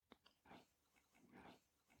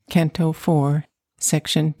Canto 4,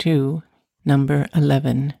 Section 2, Number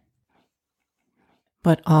 11.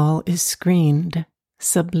 But all is screened,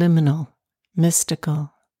 subliminal,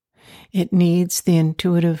 mystical. It needs the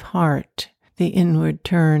intuitive heart, the inward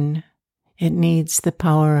turn. It needs the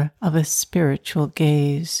power of a spiritual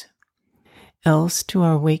gaze. Else to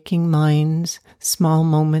our waking minds, small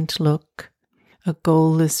moment look, a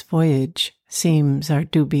goalless voyage seems our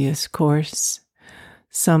dubious course.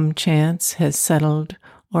 Some chance has settled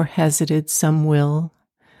or hazarded some will,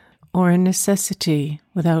 or a necessity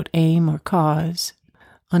without aim or cause,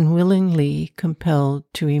 unwillingly compelled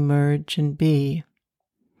to emerge and be.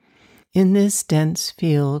 In this dense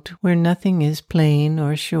field where nothing is plain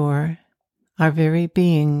or sure, our very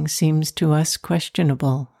being seems to us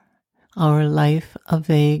questionable, our life a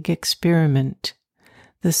vague experiment,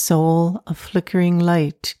 the soul a flickering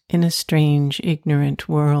light in a strange ignorant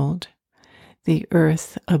world, the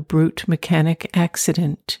earth a brute mechanic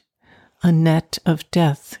accident, a net of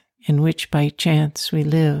death in which by chance we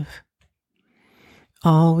live.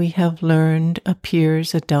 All we have learned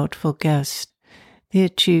appears a doubtful guest, the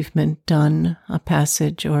achievement done a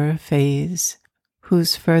passage or a phase,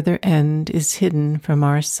 whose further end is hidden from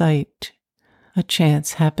our sight, a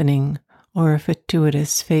chance happening or a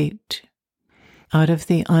fortuitous fate. Out of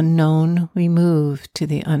the unknown we move to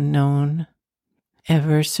the unknown.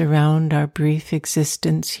 Ever surround our brief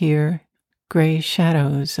existence here gray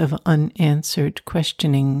shadows of unanswered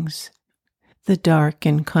questionings. The dark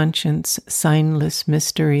in conscience signless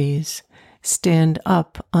mysteries stand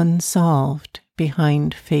up unsolved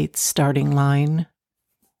behind fate's starting line.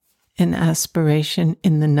 An aspiration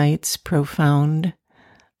in the night's profound,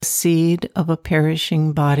 a seed of a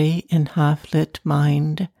perishing body and half-lit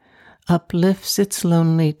mind, uplifts its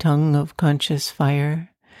lonely tongue of conscious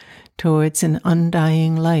fire towards an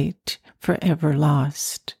undying light forever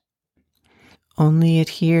lost. Only it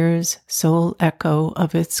hears sole echo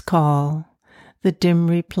of its call, the dim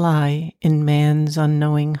reply in man's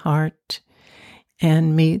unknowing heart,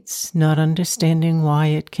 and meets not understanding why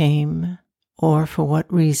it came, or for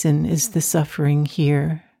what reason is the suffering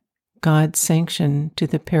here, God's sanction to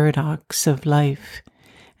the paradox of life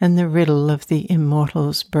and the riddle of the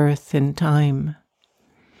immortal's birth in time.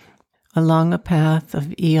 Along a path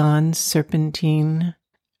of eons serpentine,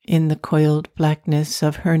 in the coiled blackness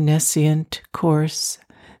of her nescient course,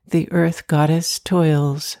 the earth goddess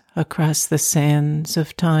toils across the sands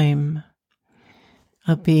of time.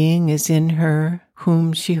 A being is in her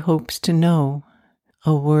whom she hopes to know.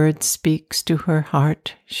 A word speaks to her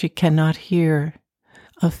heart she cannot hear.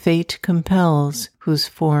 A fate compels whose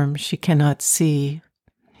form she cannot see.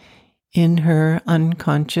 In her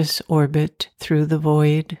unconscious orbit through the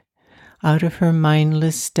void, out of her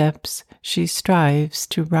mindless steps she strives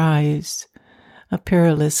to rise, a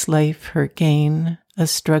perilous life her gain, a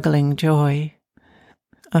struggling joy.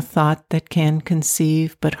 A thought that can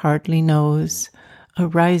conceive but hardly knows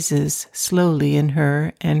arises slowly in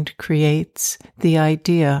her and creates the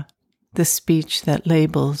idea, the speech that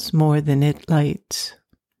labels more than it lights.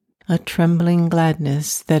 A trembling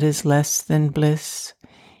gladness that is less than bliss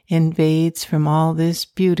invades from all this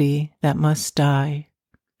beauty that must die.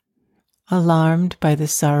 Alarmed by the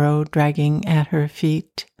sorrow dragging at her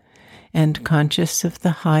feet, and conscious of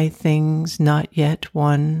the high things not yet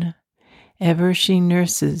won, ever she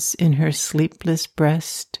nurses in her sleepless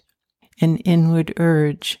breast an inward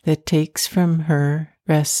urge that takes from her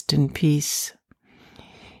rest and peace.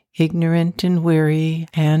 Ignorant and weary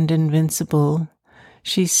and invincible,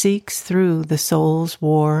 she seeks through the soul's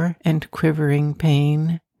war and quivering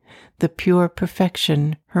pain the pure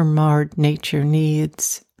perfection her marred nature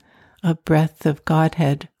needs, a breath of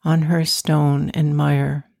Godhead on her stone and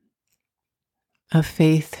mire. A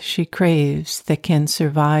faith she craves that can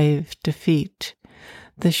survive defeat,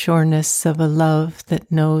 the sureness of a love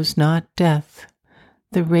that knows not death,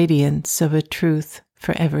 the radiance of a truth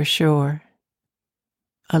forever sure.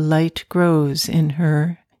 A light grows in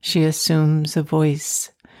her, she assumes a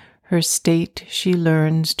voice, her state she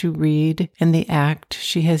learns to read in the act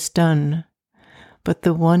she has done, but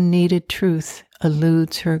the one needed truth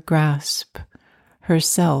eludes her grasp,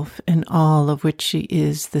 herself and all of which she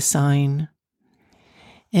is the sign.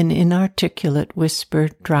 An inarticulate whisper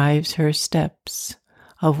drives her steps,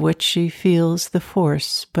 of which she feels the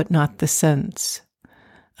force but not the sense.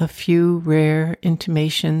 A few rare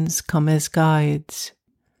intimations come as guides.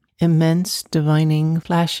 Immense divining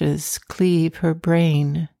flashes cleave her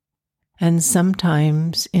brain, and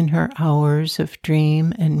sometimes in her hours of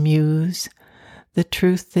dream and muse, the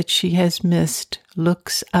truth that she has missed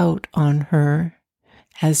looks out on her,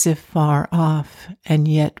 as if far off and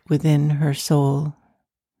yet within her soul.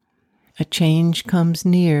 A change comes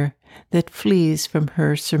near that flees from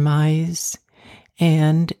her surmise,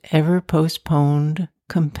 and, ever postponed,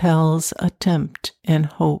 compels attempt and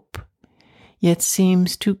hope, yet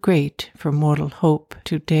seems too great for mortal hope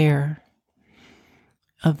to dare.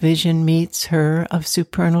 A vision meets her of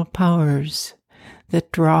supernal powers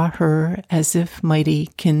that draw her as if mighty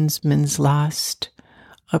kinsmen's lost,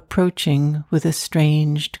 approaching with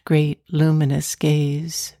estranged great luminous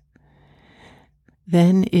gaze.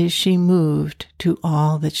 Then is she moved to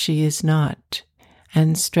all that she is not,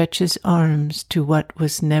 and stretches arms to what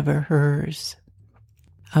was never hers.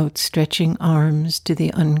 Outstretching arms to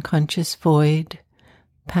the unconscious void,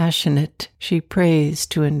 passionate she prays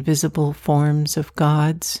to invisible forms of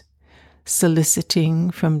gods,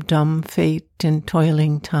 soliciting from dumb fate and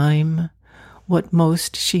toiling time what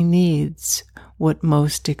most she needs, what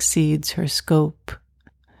most exceeds her scope.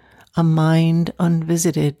 A mind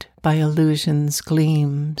unvisited by illusion's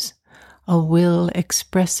gleams, a will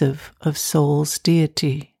expressive of soul's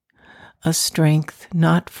deity, a strength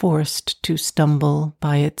not forced to stumble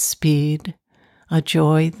by its speed, a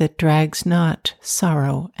joy that drags not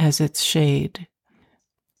sorrow as its shade.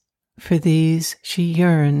 For these she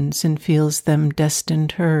yearns and feels them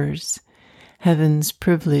destined hers, heaven's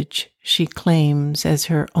privilege she claims as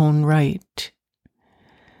her own right.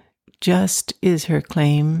 Just is her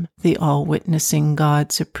claim, the all-witnessing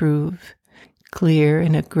gods approve, clear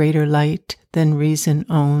in a greater light than reason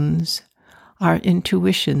owns. Our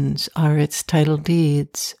intuitions are its title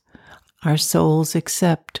deeds, our souls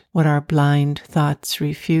accept what our blind thoughts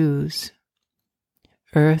refuse.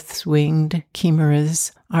 Earth's winged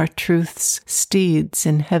chimeras are truth's steeds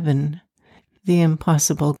in heaven, the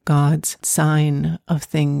impossible God's sign of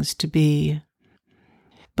things to be.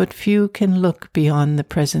 But few can look beyond the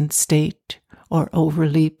present state, or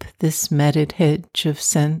overleap this matted hedge of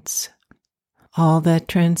sense. All that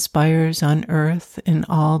transpires on earth and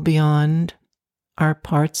all beyond are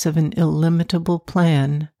parts of an illimitable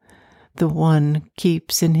plan, the one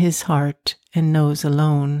keeps in his heart and knows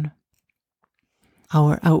alone.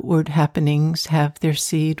 Our outward happenings have their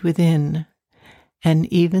seed within, and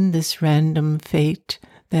even this random fate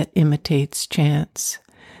that imitates chance,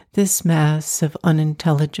 this mass of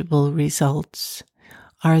unintelligible results,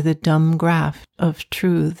 are the dumb graft of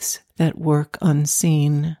truths that work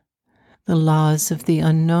unseen. The laws of the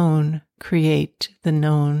unknown create the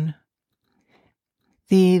known.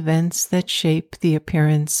 The events that shape the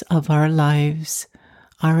appearance of our lives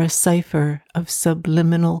are a cipher of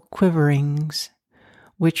subliminal quiverings,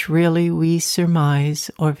 which really we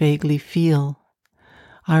surmise or vaguely feel,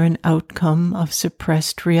 are an outcome of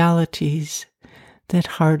suppressed realities that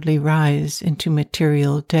hardly rise into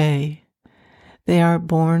material day. They are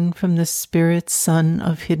born from the spirit sun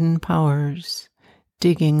of hidden powers,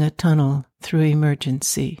 digging a tunnel through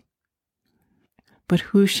emergency. But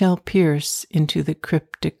who shall pierce into the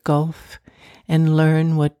cryptic gulf and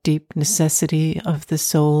learn what deep necessity of the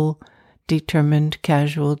soul determined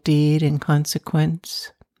casual deed and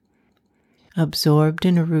consequence? Absorbed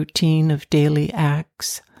in a routine of daily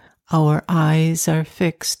acts, our eyes are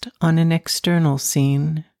fixed on an external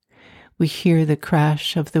scene. We hear the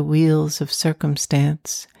crash of the wheels of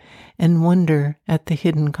circumstance and wonder at the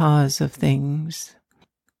hidden cause of things.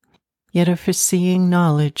 Yet a foreseeing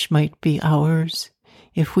knowledge might be ours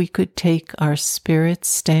if we could take our spirit's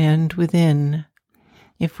stand within,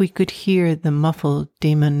 if we could hear the muffled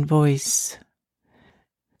demon voice.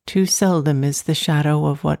 Too seldom is the shadow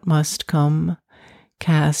of what must come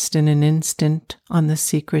cast in an instant on the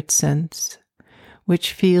secret sense,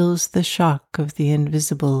 which feels the shock of the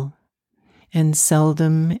invisible, and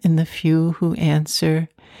seldom in the few who answer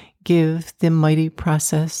give the mighty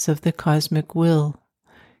process of the cosmic will,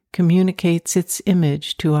 communicates its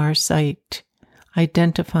image to our sight,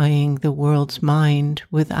 identifying the world's mind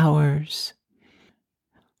with ours.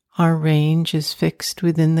 Our range is fixed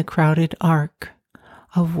within the crowded arc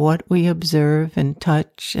of what we observe and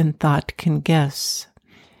touch and thought can guess,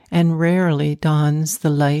 and rarely dawns the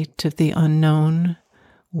light of the unknown,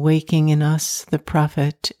 waking in us the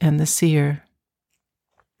prophet and the seer.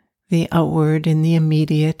 The outward and the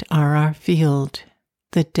immediate are our field.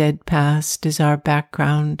 The dead past is our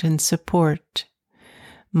background and support.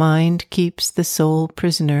 Mind keeps the soul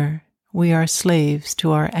prisoner. We are slaves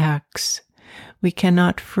to our acts. We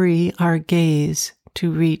cannot free our gaze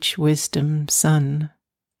to reach wisdom's sun.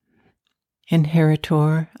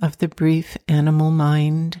 Inheritor of the brief animal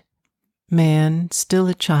mind, man, still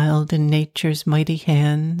a child in nature's mighty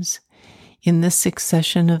hands, in the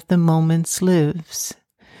succession of the moments lives.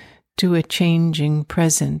 To a changing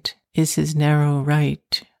present is his narrow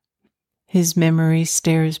right. His memory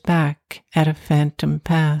stares back at a phantom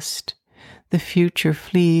past, The future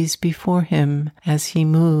flees before him as he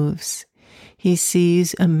moves. He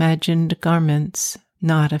sees imagined garments,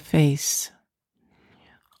 not a face.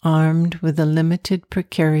 Armed with a limited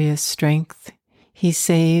precarious strength, he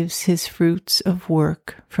saves his fruits of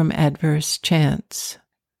work from adverse chance.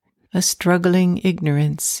 A struggling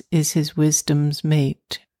ignorance is his wisdom's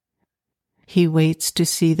mate. He waits to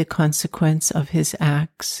see the consequence of his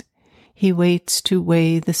acts. He waits to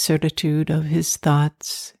weigh the certitude of his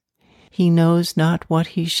thoughts. He knows not what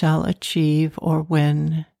he shall achieve or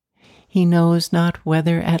when. He knows not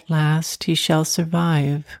whether at last he shall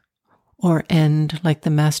survive, or end like the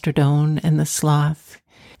mastodon and the sloth,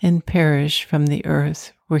 and perish from the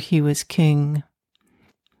earth where he was king.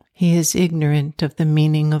 He is ignorant of the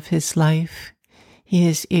meaning of his life. He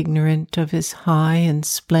is ignorant of his high and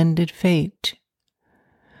splendid fate.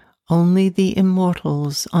 Only the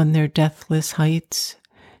immortals on their deathless heights,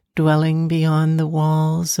 dwelling beyond the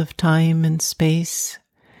walls of time and space,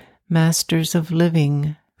 masters of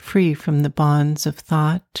living, free from the bonds of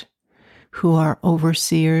thought, who are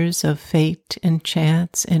overseers of fate and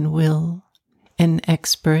chance and will, and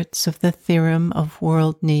experts of the theorem of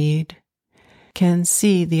world need, can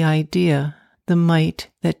see the idea, the might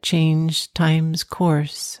that changed time's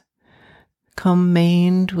course, come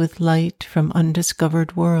maned with light from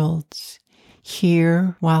undiscovered worlds,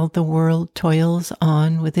 here while the world toils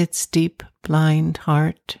on with its deep, blind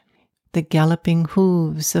heart, the galloping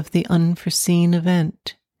hooves of the unforeseen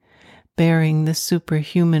event, bearing the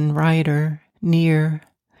superhuman rider near,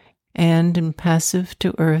 and impassive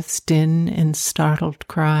to earth's din and startled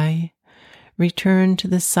cry, return to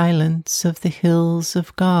the silence of the hills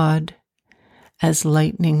of God. As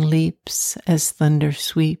lightning leaps, as thunder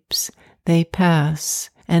sweeps, they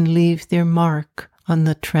pass and leave their mark on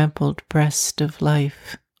the trampled breast of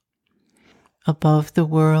life. Above the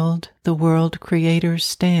world creators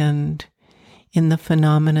stand. In the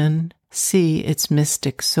phenomenon, see its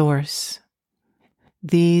mystic source.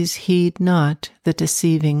 These heed not the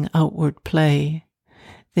deceiving outward play.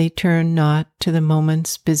 They turn not to the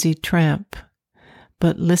moment's busy tramp,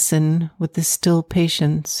 but listen with the still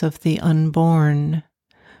patience of the unborn,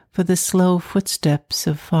 for the slow footsteps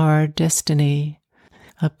of far destiny,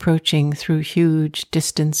 approaching through huge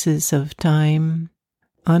distances of time,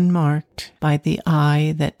 unmarked by the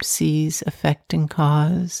eye that sees effect and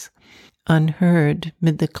cause, unheard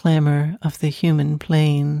mid the clamor of the human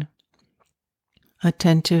plain.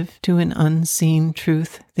 Attentive to an unseen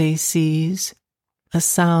truth they seize, a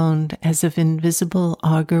sound as of invisible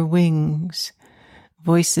augur wings,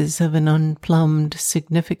 voices of an unplumbed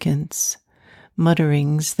significance,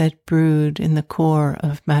 mutterings that brood in the core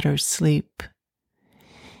of matter's sleep.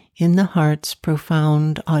 In the heart's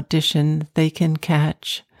profound audition they can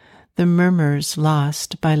catch the murmurs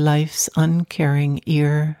lost by life's uncaring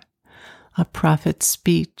ear, a prophet's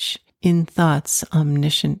speech in thought's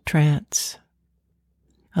omniscient trance.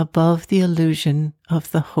 Above the illusion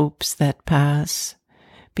of the hopes that pass,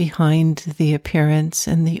 behind the appearance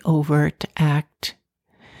and the overt act,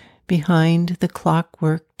 behind the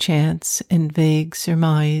clockwork chance and vague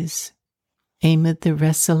surmise, amid the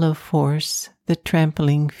wrestle of force, the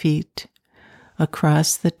trampling feet,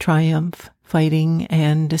 across the triumph, fighting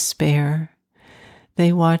and despair,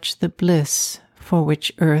 they watch the bliss for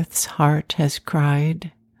which earth's heart has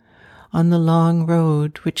cried, on the long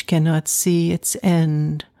road which cannot see its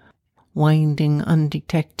end, winding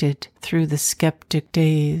undetected through the skeptic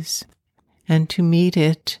days, and to meet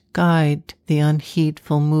it guide the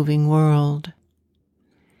unheedful moving world.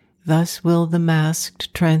 Thus will the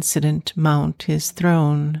masked transcendent mount his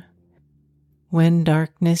throne. When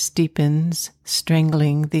darkness deepens,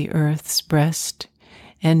 strangling the earth's breast,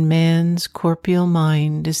 and man's corporeal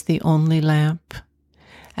mind is the only lamp,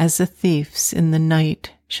 as a thief's in the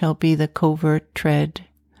night shall be the covert tread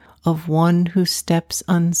of one who steps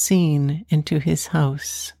unseen into his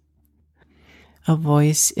house. A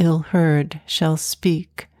voice ill heard shall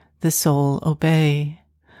speak, the soul obey,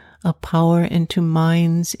 a power into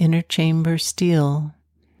mind's inner chamber steal,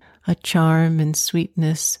 a charm and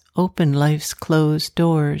sweetness open life's closed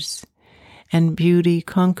doors, and beauty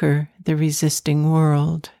conquer the resisting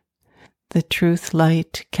world. The truth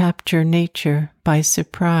light capture nature by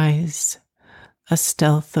surprise, a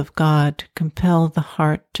stealth of God compel the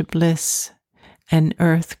heart to bliss, and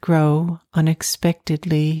earth grow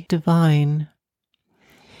unexpectedly divine.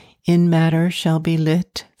 In matter shall be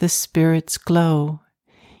lit the Spirit's glow,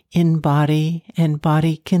 in body and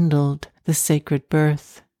body kindled the sacred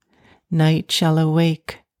birth. Night shall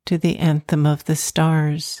awake to the anthem of the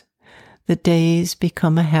stars, the days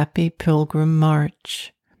become a happy pilgrim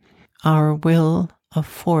march, our will a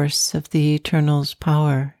force of the Eternal's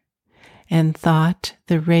power, and thought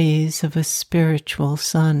the rays of a spiritual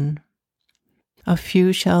sun. A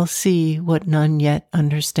few shall see what none yet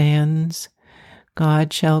understands.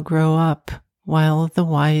 God shall grow up while the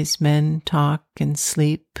wise men talk and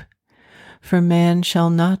sleep. For man shall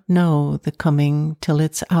not know the coming till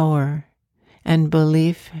its hour, and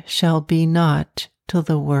belief shall be naught till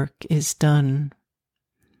the work is done.